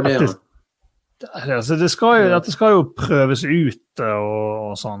 Hvordan går det da? Det skal jo prøves ut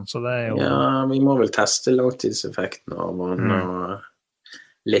og sånn, så det jo... Ja, vi må vel teste langtidseffekten av den og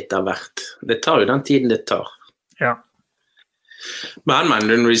litt av hvert. Det tar jo den tiden det tar. Ja. Men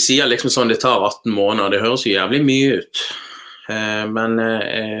når de sier liksom sånn det tar 18 måneder, det høres jo jævlig mye ut. Men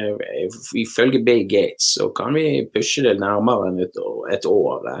ifølge Bill Gates så kan vi pushe det nærmere enn et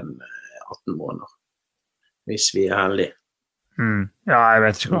år enn 18 måneder. hvis vi heldige. Ja, jeg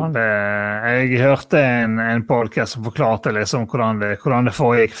vet ikke hvordan det... Jeg hørte en podcast som forklarte liksom hvordan det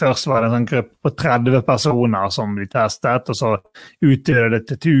foregikk. Først var det en sånn gruppe på 30 personer som de testet, og så utvidet det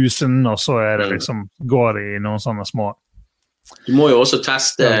til 1000, og så det liksom, går det i noen sånne små... Du må jo også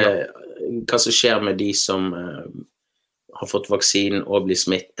teste hva som skjer med de som har fått vaksinen og blir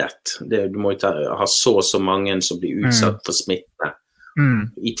smittet. Du må jo ha så mange som blir utsatt for smitte.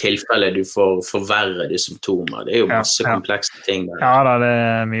 I tilfelle du får forverrede symptomer. Det jo masse komplekse ting der. Ja,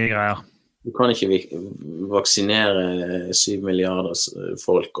 det mye greier. Du kan ikke vaksinere 7 milliarder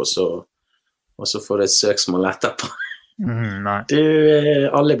folk, og så får du et søksmål etterpå. Nei.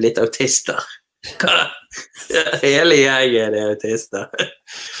 Alle blitt autister. Hele gjengen autister.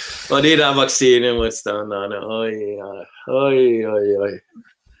 Og de der vaksinemotstanderne. Oi.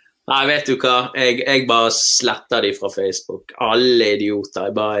 Nei, vet du hva? Jeg bare sletter de fra Facebook. Alle idioter.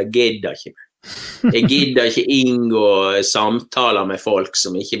 Jeg bare gidder ikke. Jeg gidder ikke inngå samtaler med folk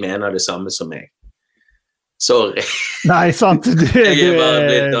som ikke mener det samme som meg. Sorry. Nei, sant. Jeg bare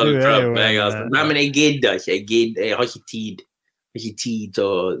blitt Donald Trump. Nei, men jeg gidder ikke. Jeg har ikke tid. Jeg har ikke tid til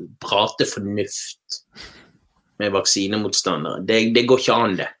å prate fornuft med vaksinemotstandere. Det går ikke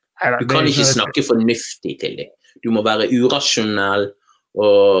an det. Du kan ikke snakke fornuftig til dem. Du må være urasjonell,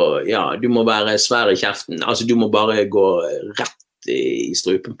 og du må være svær i kjeften. Altså, du må bare gå rett i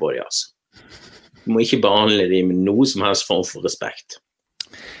strupen på dem, altså. Du må ikke behandle dem med noe som helst form for respekt.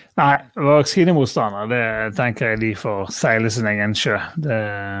 Nei, vaksinemotstander, det tenker jeg de får seile sin egen sjø.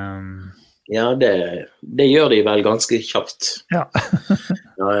 Ja, det gjør de vel ganske kjapt. Ja.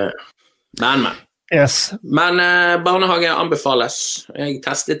 Men. Yes. Men barnehage anbefales. Jeg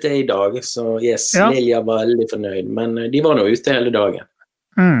testet det i dag, så Lilja var veldig fornøyd. Men de var nå ute hele dagen.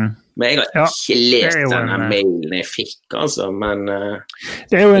 Men jeg har ikke lest denne mailen jeg fikk, altså. Men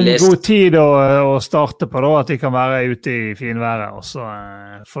det jo en god tid å starte på, da, at de kan være ute i finværet, og så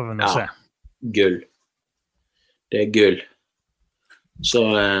får vi nå se. Gull. Det gull. Så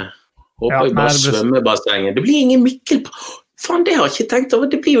håper jeg bare svømmebassenget. Det blir ingen Mikkelpark. Faen, det har jeg ikke tenkt over.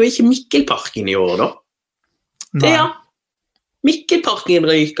 Det blir jo ikke Mikkelparken i år, da. Det Mikkelparken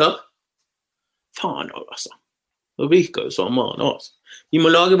ryker. Faen, altså. Det ryker jo sommeren, altså. Vi må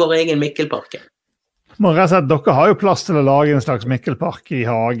lage vår egen Mikkelparken. Dere har jo plass til å lage en slags Mikkelpark i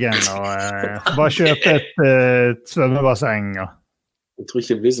hagen, og bare kjøpe et svømmebasseng. Jeg tror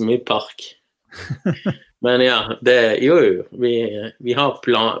ikke det blir så mye park. Men vi har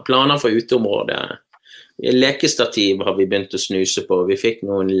planer for uteområdet. Lekestativ har vi begynt å snuse på. Vi fikk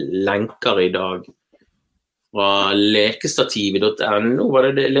noen lenker i dag fra lekestativet.no. Var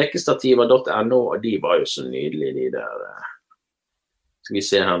det lekestativer.no, og de var jo så nydelige, de der. Skal vi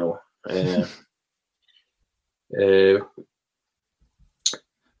se her nå.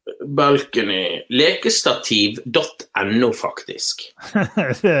 Balcony. Lekestativ.no, faktisk.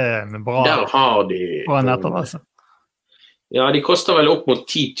 Det bra. Der har de... Bra nettadresse. Ja, de koster vel opp mot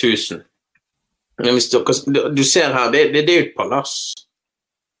 10 000. Men hvis du ser her, det jo et palass.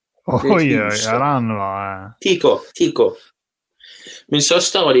 Oi, den var... 10K. Min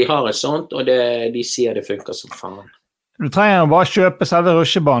søster og de har et sånt, og de sier det funker som faen. Du trenger bare kjøpe selve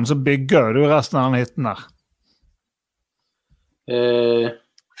rusjebanen, så bygger du resten av den hytten der.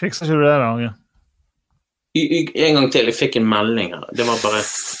 Fikser ikke du det da? En gang til, jeg fikk en melding her. Det var bare...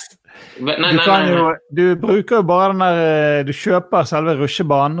 Nei. Du bruker jo bare den der, du kjøper selve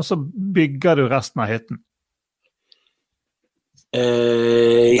rusjebanen, og så bygger du resten av hytten.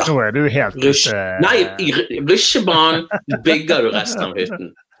 Ja. Nå du helt... Nei, rusjebanen bygger du resten av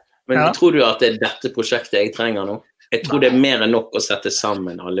hytten. Men tror du at det dette prosjektet jeg trenger nå? Jeg tror det mer enn nok å sette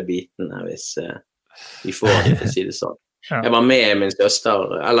sammen alle bitene hvis vi får det, for å si det sånn. Jeg var med min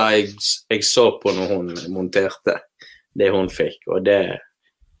søster, eller jeg så på når hun monterte det hun fikk, og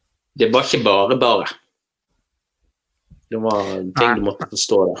det var ikke bare. Det var ting du måtte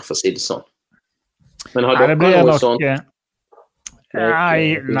forstå der, for å si det sånn. Men har dere noe sånt?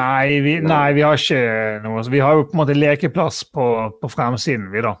 Nei, vi har ikke noe. Vi har jo på en måte lekeplass på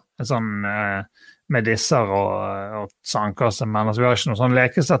fremsiden, vi da. En sånn med disser og sandkasse, men altså, vi har ikke noe sånn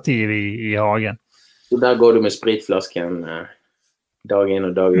lekestativ i hagen. Så der går du med spritflasken dag inn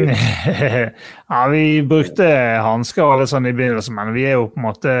og dag ut? Ja, vi brukte handsker og litt sånn i begynnelsen, men vi jo på en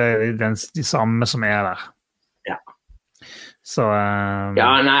måte de samme som der. Ja. Så...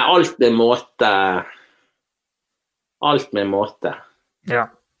 nei, alt med måte. Alt med måte.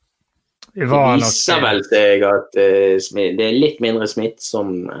 Ja. Det viser vel seg at det litt mindre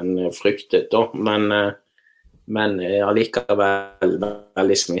smittsom enn fryktet, da, men allikevel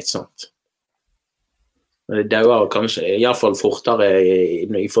veldig smittsomt. Men det dauer kanskje, i hvert fall fortere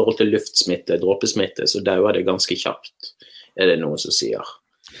i forhold til luftsmitte, dråpesmitte, så dauer det ganske kjapt, det noen som sier.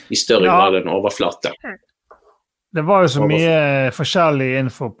 I større grad enn overflate. Det var jo så mye forskjellig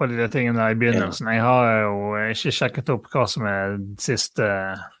info på de tingene i begynnelsen. Jeg har jo ikke sjekket opp hva som siste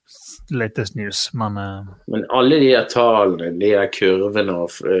latest news, men alle de tallene, de kurvene og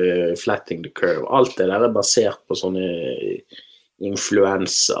flatting the curve, alt det der basert på sånne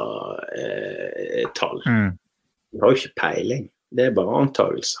influensa-tall. De har jo ikke peiling. Det bare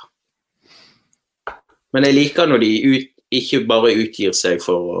antagelser. Men jeg liker når de ikke bare utgir seg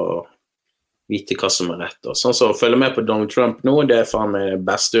for å vite hva som rett. Og sånn så følger med på Donald Trump nå, det faen meg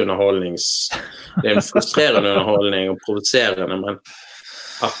beste det en frustrerende underholdning og provoserende, men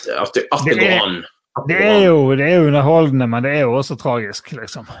at det går an. Det er jo underholdende, men det er jo også tragisk,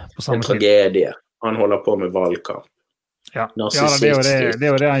 liksom. På samme en tragedie. Han holder på med valgkamp. Ja, det er jo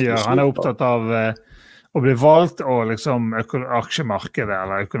det han gjør. Han er opptatt av å bli valgt og liksom aksjemarkedet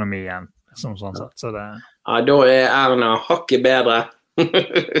eller økonomien, som sånn sett. Så det... Ja, da Erna hakket bedre.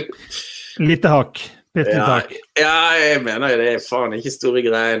 Lite hakk, bitte takk. Ja, jeg mener det faen ikke store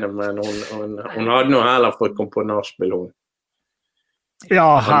greiene, men hun hadde noe heller for å komme på nachspiel, hun.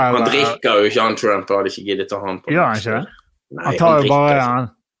 Ja, han drikker jo ikke, han Trump hadde ikke giddet å ha han på nachspiel. Ja, ikke det? Nei,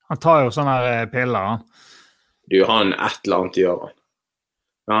 han tar jo sånne piller, han. Du, han et eller annet gjør han.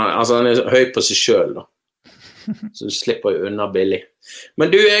 Altså, han høy på seg selv, da. Så du slipper jo unna billig.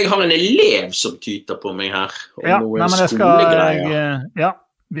 Men du, jeg har en elev som tyter på meg her, om noen skolegreier.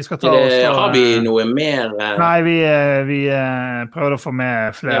 Vi skal ta oss... Har vi noe mer? Nei, vi prøver å få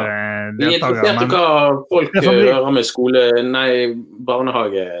med flere deltakere. Vi interessert hva folk hører med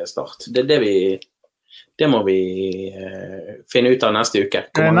barnehagestart. Det må vi finne ut av neste uke.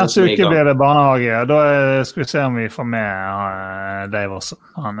 Neste uke blir det barnehage, og da skal vi se om vi får med Dave også.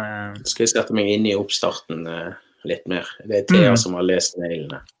 Skal jeg sette meg inn i oppstarten litt mer. Det Thea som har lest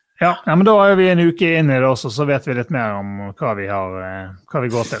mailene. Ja, men da vi en uke inn i det også, så vet vi litt mer om hva vi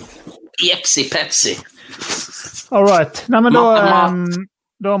går til. Jepsi Pepsi. All right. Nei, men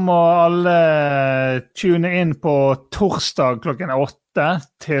da må alle tune inn på torsdag 8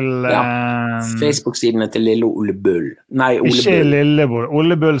 til... Facebook-sidene til Lille Ole Bull. Nei, Ole Bull. Ikke Lille Bull,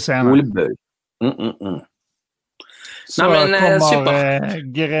 Ole Bull senere. Ole Bull. Så kommer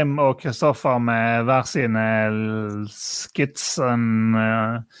Grim og Kristoffer med hver sine skitsen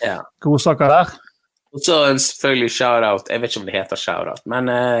godsaker der. Og så selvfølgelig shoutout, jeg vet ikke om det heter shoutout,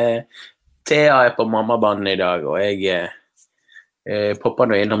 men Thea på mammabanen i dag, og jeg popper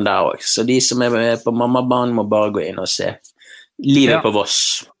nå innom der også. Så de som på mammabanen må bare gå inn og se Livet på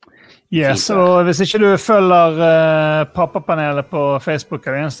Voss. Yes, og hvis ikke du følger pappapanelet på Facebook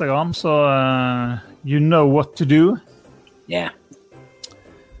eller Instagram, så you know what to do. Yeah.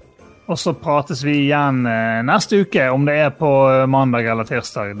 Og så prates vi igjen neste uke, om det på mandag eller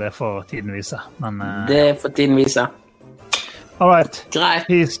tirsdag, det får tiden vise. Men, det får tiden vise. All right. Greit.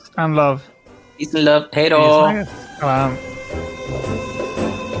 Peace and love. Peace and love. Hei da.